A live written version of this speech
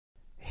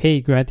Hey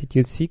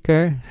Gratitude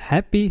Seeker,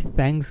 happy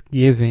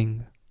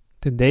Thanksgiving!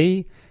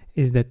 Today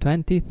is the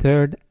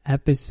 23rd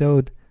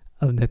episode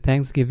of the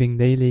Thanksgiving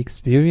Daily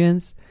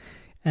Experience,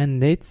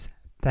 and it's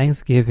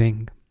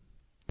Thanksgiving.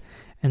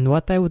 And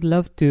what I would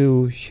love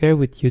to share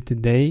with you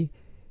today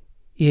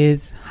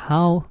is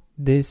how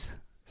this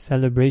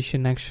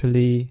celebration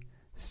actually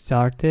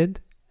started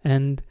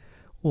and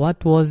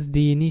what was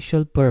the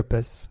initial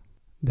purpose.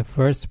 The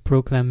first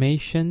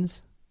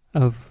proclamations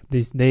of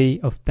this day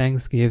of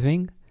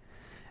Thanksgiving.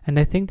 And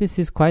I think this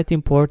is quite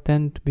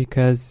important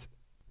because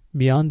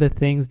beyond the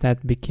things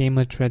that became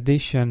a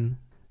tradition,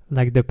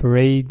 like the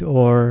parade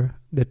or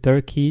the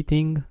turkey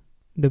eating,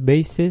 the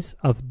basis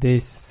of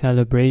this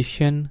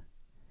celebration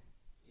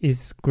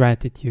is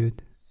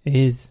gratitude,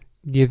 is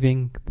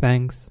giving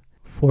thanks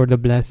for the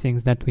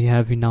blessings that we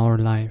have in our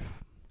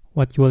life.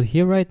 What you will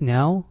hear right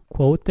now,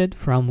 quoted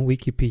from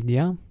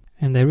Wikipedia,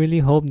 and I really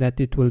hope that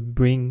it will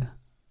bring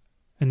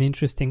an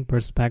interesting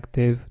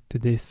perspective to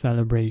this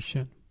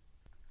celebration.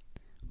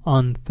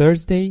 On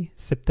Thursday,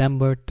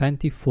 September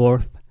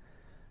 24th,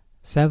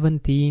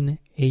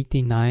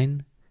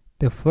 1789,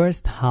 the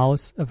first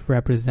House of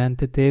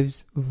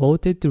Representatives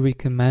voted to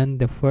recommend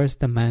the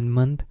First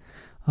Amendment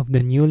of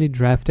the newly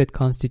drafted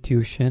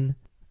Constitution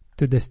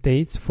to the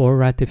states for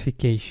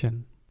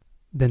ratification.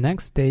 The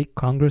next day,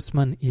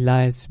 Congressman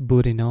Elias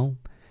Boudinot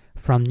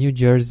from New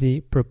Jersey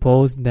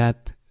proposed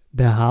that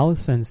the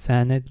House and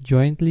Senate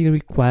jointly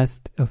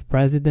request of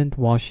President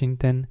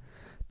Washington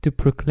to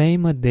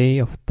proclaim a day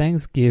of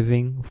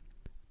thanksgiving for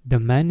the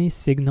many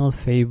signal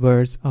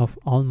favors of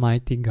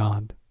Almighty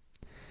God.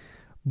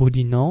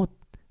 Boudinot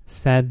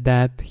said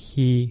that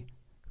he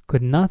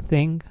could not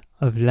think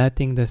of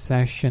letting the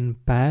session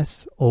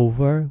pass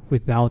over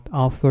without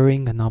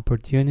offering an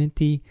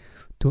opportunity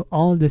to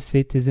all the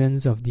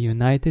citizens of the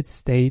United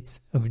States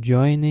of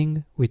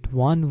joining with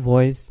one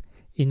voice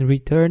in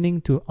returning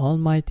to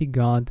Almighty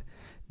God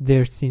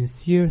their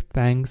sincere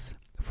thanks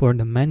for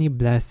the many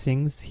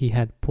blessings he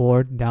had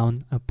poured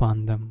down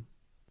upon them.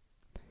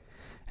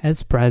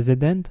 As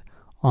President,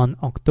 on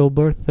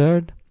October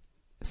 3rd,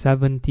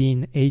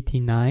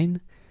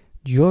 1789,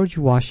 George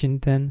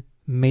Washington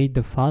made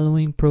the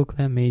following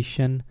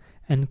proclamation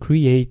and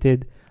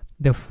created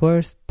the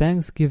first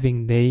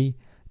Thanksgiving Day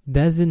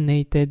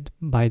designated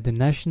by the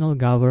national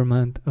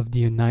government of the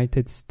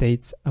United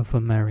States of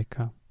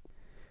America.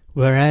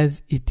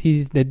 Whereas it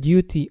is the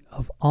duty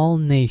of all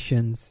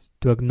nations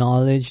to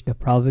acknowledge the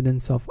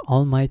providence of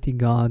Almighty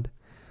God,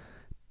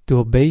 to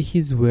obey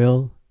His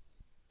will,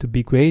 to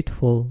be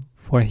grateful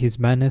for His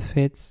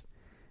benefits,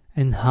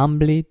 and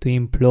humbly to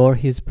implore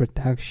His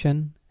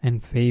protection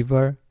and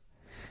favor,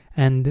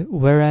 and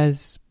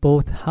whereas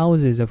both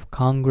houses of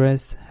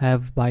Congress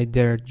have by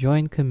their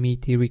joint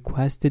committee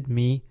requested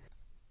me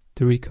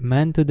to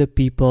recommend to the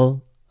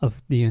people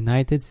of the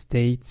United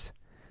States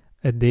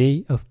a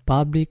day of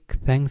public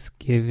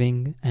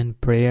thanksgiving and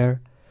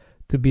prayer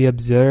to be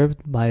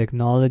observed by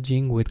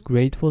acknowledging with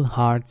grateful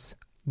hearts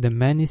the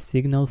many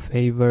signal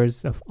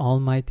favors of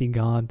Almighty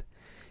God,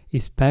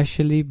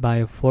 especially by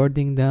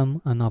affording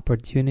them an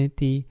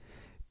opportunity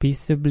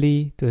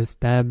peaceably to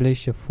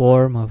establish a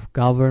form of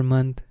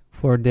government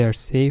for their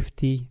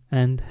safety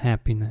and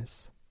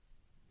happiness.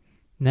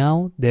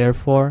 Now,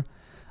 therefore,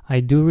 I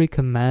do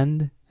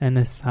recommend and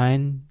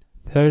assign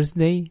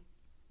Thursday,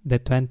 the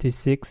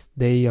 26th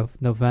day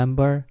of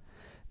November,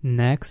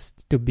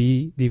 next to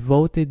be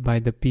devoted by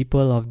the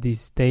people of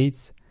these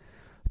states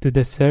to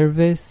the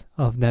service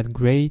of that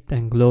great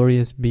and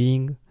glorious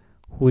being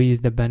who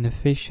is the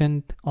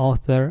beneficent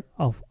author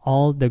of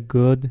all the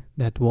good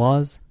that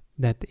was,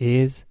 that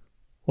is,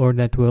 or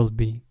that will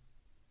be.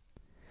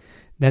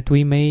 That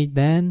we may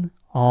then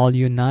all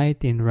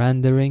unite in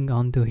rendering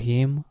unto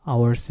Him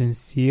our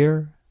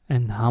sincere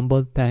and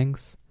humble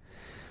thanks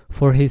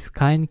for His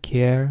kind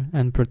care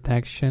and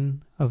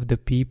protection of the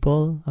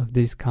people of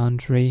this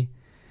country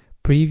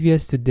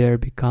previous to their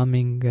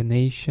becoming a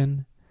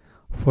nation,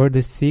 for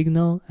the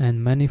signal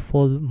and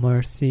manifold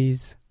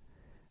mercies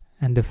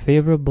and the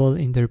favorable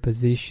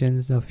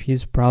interpositions of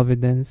His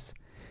providence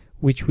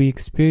which we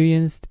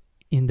experienced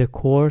in the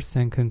course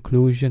and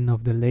conclusion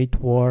of the late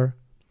war,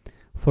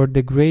 for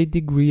the great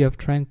degree of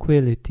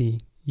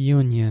tranquility,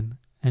 union,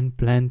 and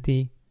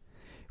plenty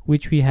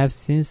which we have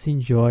since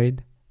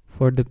enjoyed,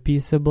 for the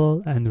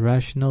peaceable and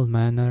rational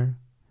manner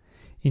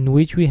in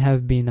which we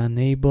have been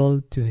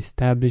unable to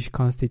establish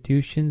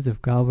constitutions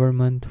of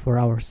government for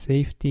our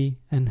safety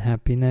and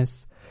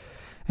happiness,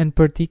 and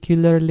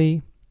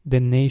particularly the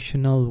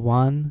national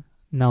one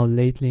now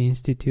lately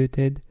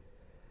instituted,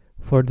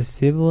 for the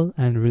civil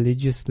and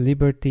religious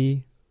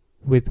liberty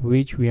with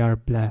which we are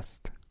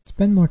blessed.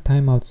 Spend more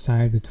time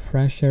outside with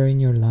fresh air in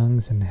your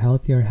lungs and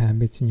healthier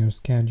habits in your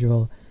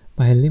schedule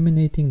by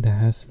eliminating the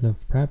hassle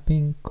of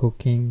prepping,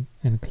 cooking,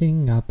 and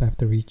cleaning up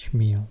after each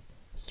meal.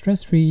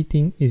 Stress-free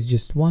eating is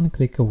just one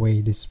click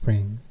away this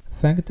spring.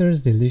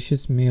 Factor's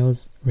delicious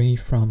meals range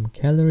from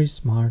Calorie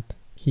Smart,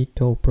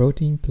 Keto,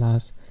 Protein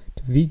Plus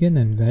to vegan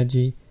and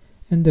veggie,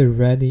 and they're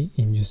ready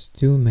in just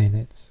 2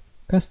 minutes.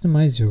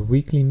 Customize your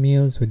weekly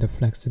meals with the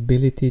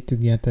flexibility to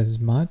get as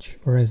much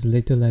or as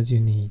little as you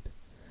need.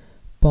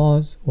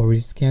 Pause or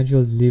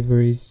reschedule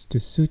deliveries to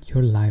suit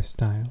your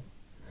lifestyle.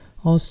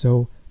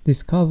 Also,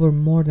 discover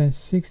more than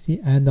 60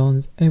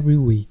 add-ons every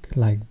week,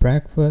 like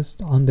breakfast,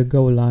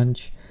 on-the-go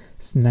lunch,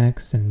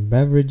 snacks, and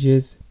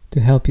beverages to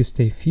help you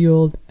stay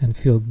fueled and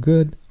feel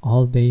good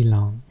all day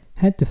long.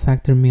 Head to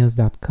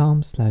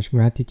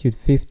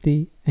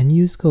factormeals.com/gratitude50 and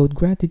use code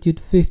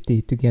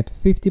gratitude50 to get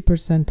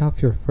 50%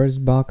 off your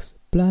first box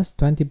plus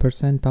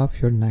 20% off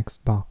your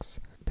next box.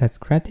 That's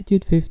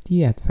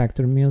gratitude50 at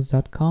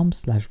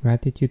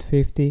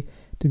factormeals.com/gratitude50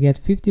 to get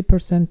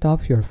 50%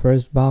 off your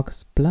first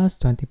box plus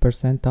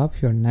 20%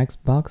 off your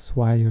next box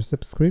while your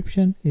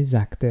subscription is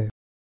active.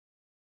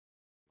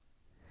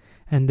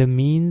 And the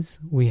means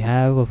we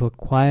have of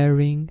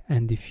acquiring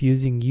and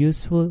diffusing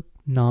useful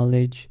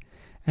knowledge,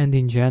 and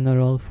in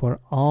general for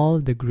all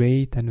the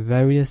great and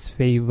various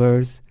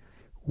favors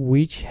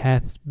which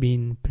hath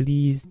been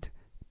pleased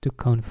to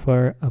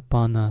confer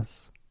upon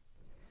us.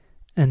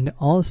 And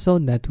also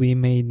that we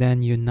may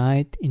then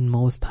unite in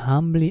most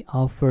humbly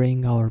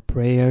offering our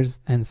prayers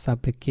and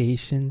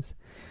supplications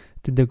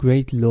to the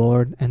great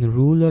Lord and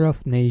Ruler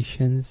of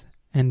nations,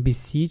 and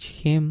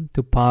beseech Him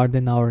to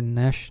pardon our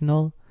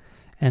national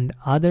and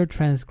other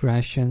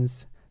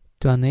transgressions,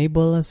 to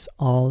enable us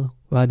all,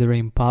 whether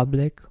in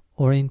public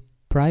or in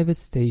private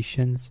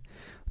stations,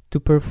 to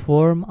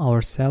perform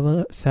our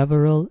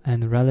several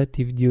and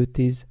relative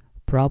duties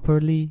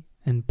properly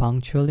and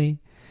punctually,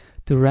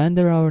 to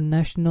render our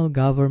national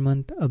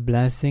government a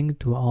blessing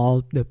to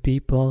all the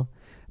people,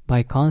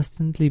 by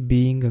constantly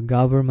being a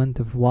government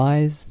of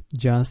wise,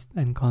 just,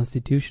 and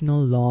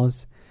constitutional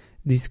laws,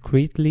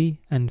 discreetly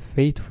and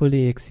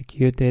faithfully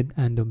executed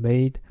and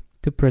obeyed,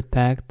 to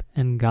protect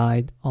and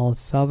guide all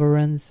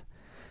sovereigns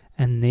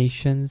and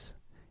nations,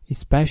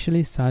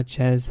 especially such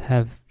as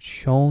have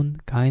shown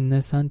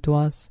kindness unto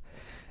us,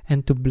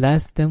 and to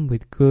bless them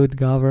with good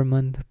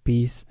government,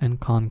 peace, and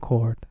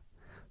concord,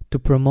 to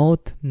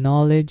promote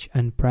knowledge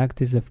and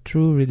practice of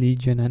true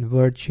religion and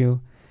virtue,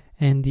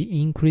 and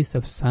the increase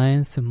of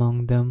science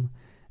among them,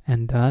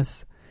 and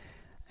thus,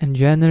 and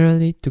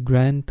generally to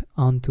grant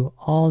unto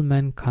all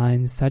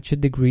mankind such a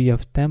degree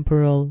of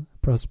temporal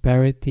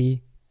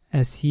prosperity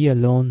as He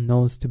alone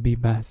knows to be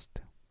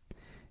best.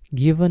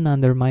 Given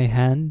under my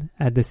hand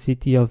at the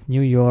city of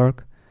New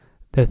York,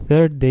 the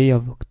 3rd day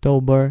of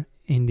October,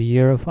 in the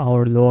year of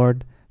our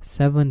Lord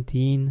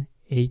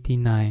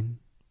 1789.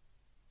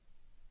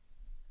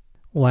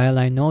 While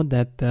I know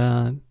that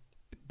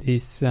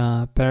this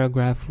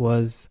paragraph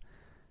was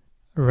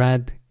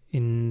read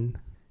in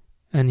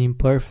an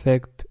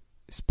imperfect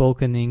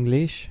spoken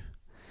English,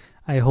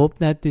 I hope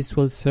that this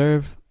will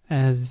serve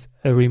as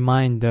a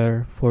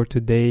reminder for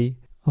today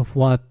of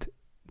what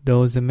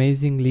those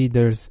amazing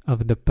leaders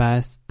of the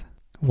past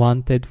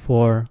wanted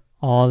for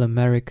all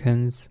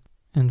Americans,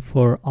 and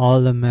for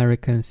all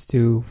Americans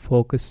to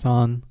focus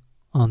on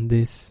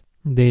this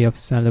day of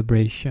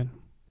celebration.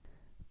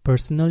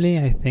 Personally,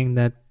 I think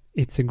that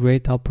it's a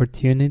great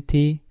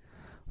opportunity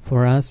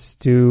for us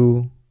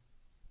to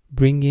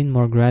bring in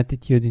more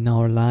gratitude in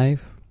our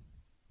life,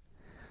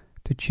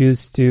 to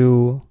choose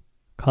to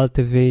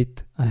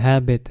cultivate a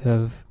habit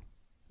of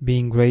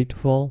being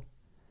grateful,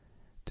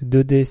 to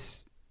do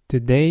this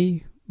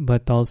today,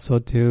 but also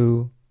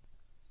to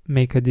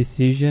make a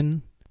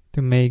decision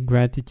to make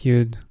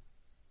gratitude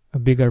a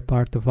bigger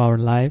part of our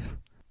life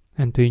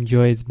and to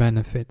enjoy its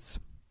benefits.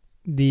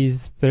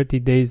 These 30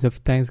 days of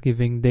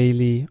Thanksgiving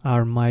daily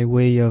are my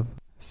way of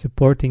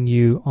supporting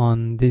you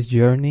on this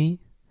journey,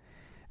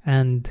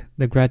 and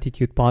the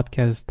Gratitude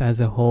Podcast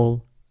as a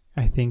whole,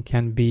 I think,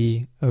 can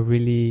be a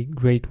really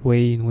great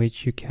way in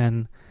which you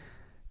can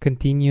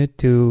continue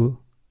to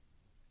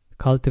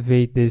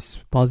cultivate this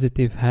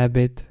positive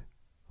habit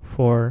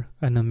for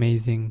an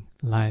amazing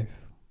life.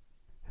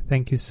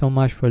 Thank you so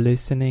much for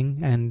listening,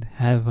 and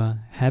have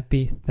a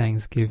happy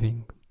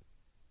Thanksgiving.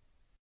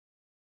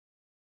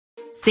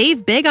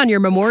 Save big on your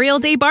Memorial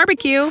Day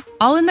barbecue,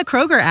 all in the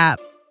Kroger app.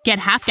 Get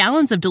half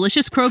gallons of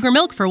delicious Kroger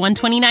milk for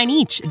 $1.29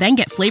 each. Then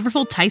get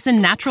flavorful Tyson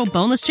natural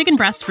boneless chicken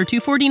breasts for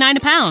 $2.49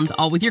 a pound,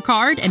 all with your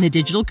card and a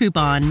digital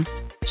coupon.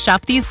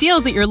 Shop these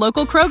deals at your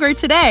local Kroger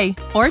today,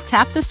 or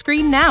tap the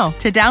screen now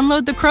to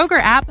download the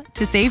Kroger app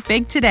to save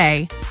big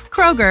today.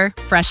 Kroger,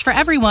 fresh for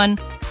everyone.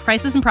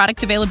 Prices and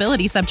product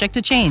availability subject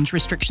to change.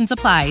 Restrictions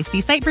apply.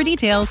 See site for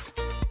details.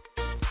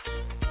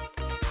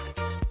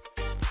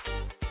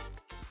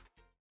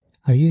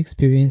 Are you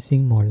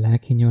experiencing more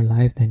lack in your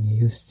life than you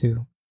used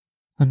to?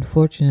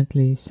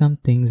 Unfortunately, some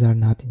things are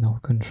not in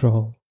our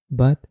control,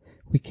 but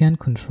we can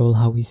control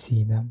how we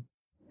see them.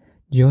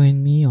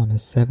 Join me on a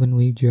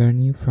 7-week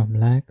journey from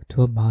lack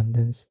to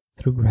abundance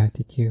through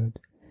gratitude.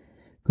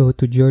 Go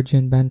to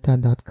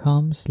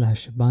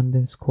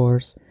georgianbenta.com/abundance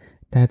course.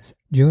 That's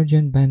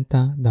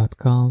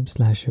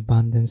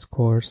georgianbenta.com/abundance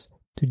course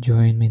to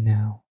join me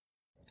now.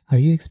 Are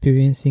you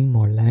experiencing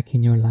more lack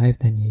in your life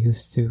than you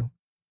used to?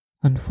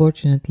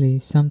 Unfortunately,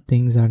 some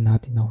things are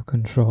not in our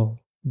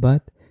control,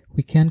 but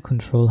we can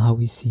control how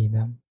we see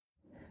them.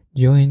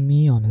 Join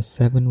me on a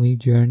 7-week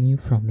journey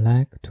from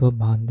lack to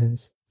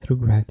abundance through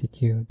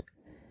gratitude.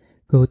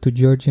 Go to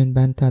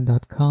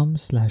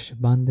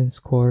georgianbenta.com/abundance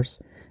course.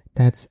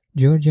 That's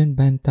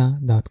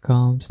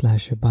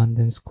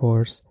georgianbenta.com/abundance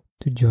course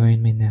to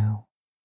join me now.